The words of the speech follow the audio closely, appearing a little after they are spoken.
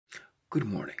Good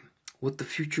morning. What the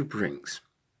future brings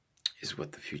is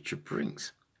what the future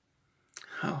brings.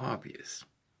 How obvious?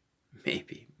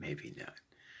 Maybe, maybe not.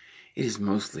 It is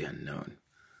mostly unknown.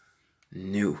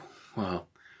 New. Well,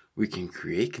 we can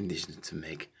create conditions to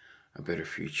make a better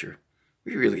future.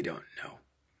 We really don't know.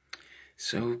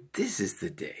 So this is the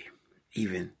day.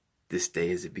 Even this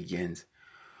day as it begins,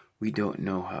 we don't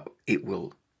know how it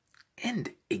will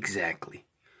end exactly,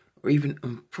 or even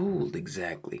unfold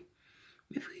exactly.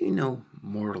 Maybe we know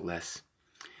more or less.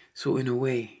 So in a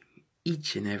way,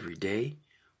 each and every day,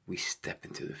 we step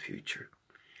into the future.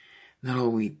 Not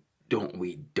only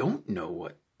don't know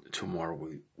what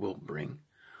tomorrow will bring,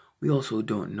 we also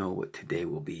don't know what today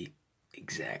will be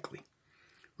exactly.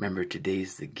 Remember, today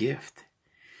is the gift.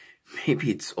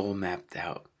 Maybe it's all mapped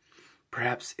out.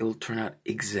 Perhaps it will turn out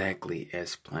exactly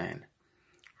as planned,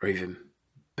 or even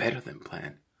better than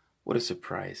planned. What a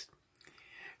surprise.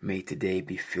 May today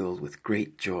be filled with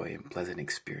great joy and pleasant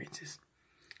experiences.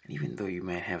 And even though you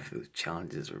might have those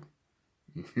challenges or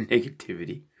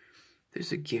negativity,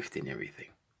 there's a gift in everything.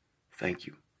 Thank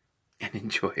you, and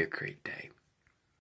enjoy a great day.